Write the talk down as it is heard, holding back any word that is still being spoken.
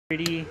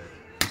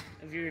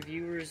Of your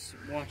viewers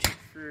watch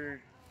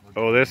for...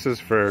 Oh, this is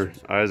for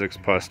Isaac's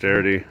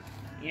posterity.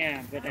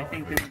 Yeah, but I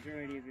think the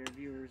majority of your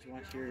viewers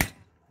watch your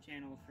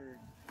channel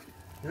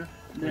for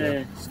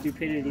the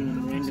stupidity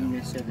and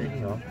randomness of it.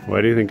 Why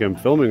do you think I'm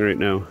filming right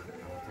now?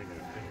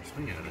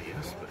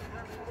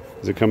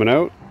 Is it coming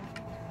out?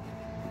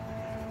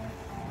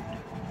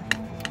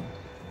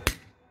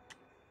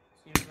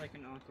 Seems like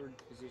an awkward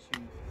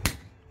position.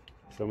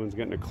 Someone's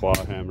getting a claw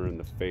hammer in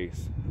the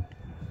face.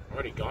 I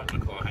already gotten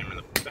a claw hammer in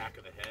the back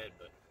of the head,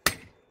 but...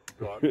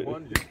 Got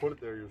one? You put it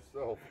there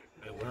yourself.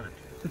 I learned.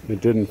 It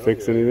didn't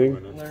fix anything?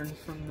 Learn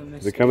from the mistake.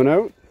 Is it coming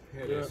out?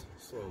 It is,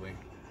 slowly.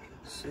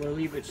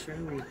 Slowly but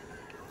surely.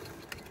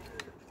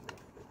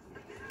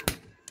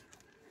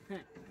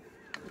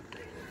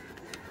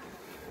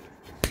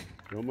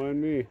 Don't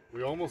mind me.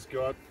 We almost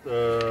got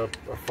a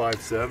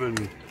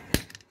 5.7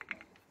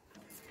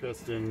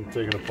 piston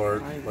taken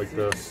apart like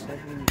this.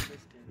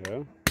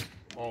 Yeah?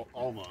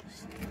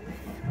 Almost.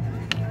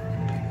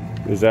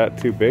 Is that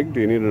too big? Do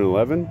you need an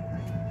 11?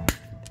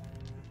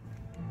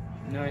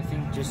 No, I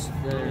think just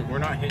the We're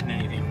not hitting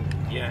anything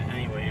yet,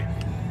 anyway.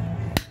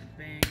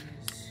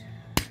 bangs.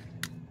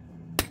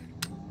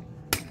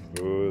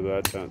 Ooh,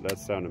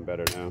 that's sounding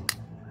better now.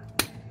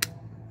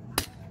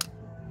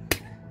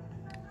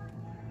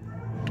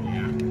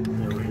 Yeah.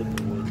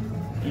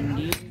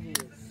 Indeed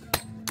it is.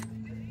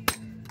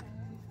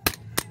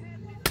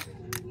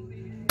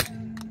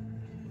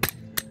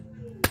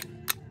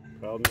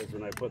 Problem is,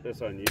 when I put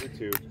this on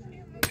YouTube,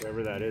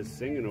 whoever that is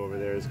singing over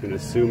there is going to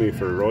sue me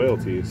for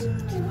royalties.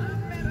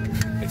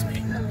 It's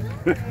me.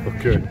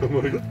 Okay. I'm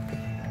like,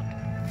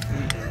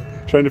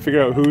 Trying to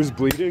figure out who's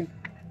bleeding.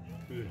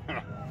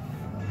 yeah.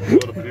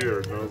 What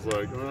appeared, and I was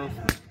like, well,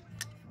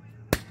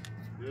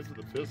 the edge of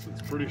the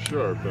piston's pretty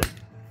sharp, but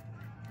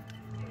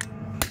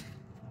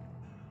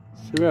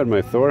Too bad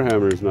my Thor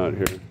hammer's not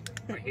here.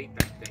 I hate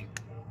that thing.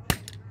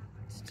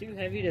 It's too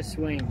heavy to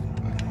swing.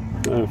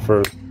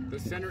 For The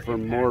center For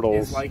impact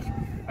mortals. is like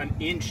an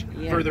inch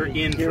Yeah, further but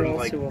in you're from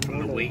like also a from the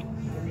mortal.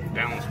 weight,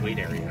 balanced weight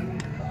area.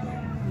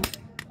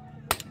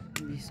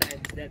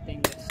 Besides, that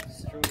thing gets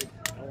destroyed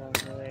along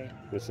the way.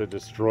 it's a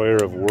destroyer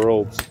of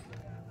worlds.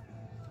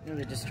 No,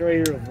 the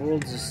destroyer of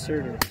worlds is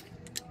Surtur.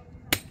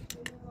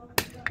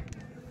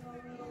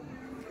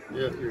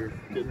 yeah, you're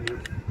getting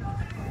there.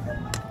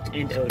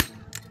 And Odin.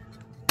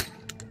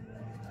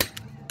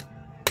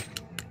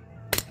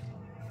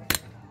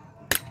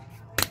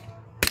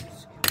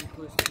 Just getting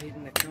close to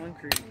hitting the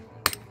concrete.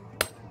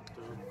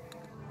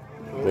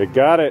 They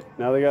got it.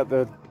 Now they got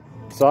the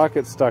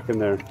socket stuck in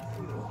there.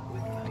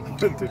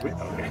 Did we?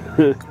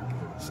 Okay.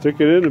 Stick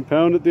it in and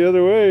pound it the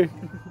other way.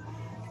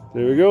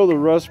 There we go, the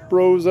Rust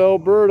Bros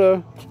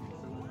Alberta.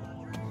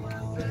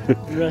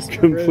 Rust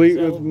Complete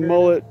Bros with Alberta.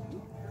 mullet.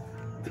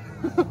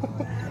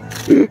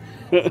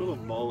 Little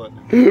mullet.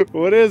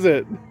 What is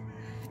it?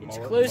 It's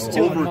close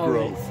to a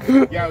mullet.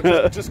 Overgrowth.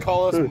 Yeah, just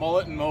call us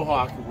Mullet and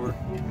Mohawk. We're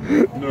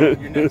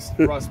your next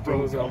Rust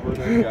Bros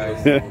Alberta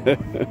guys.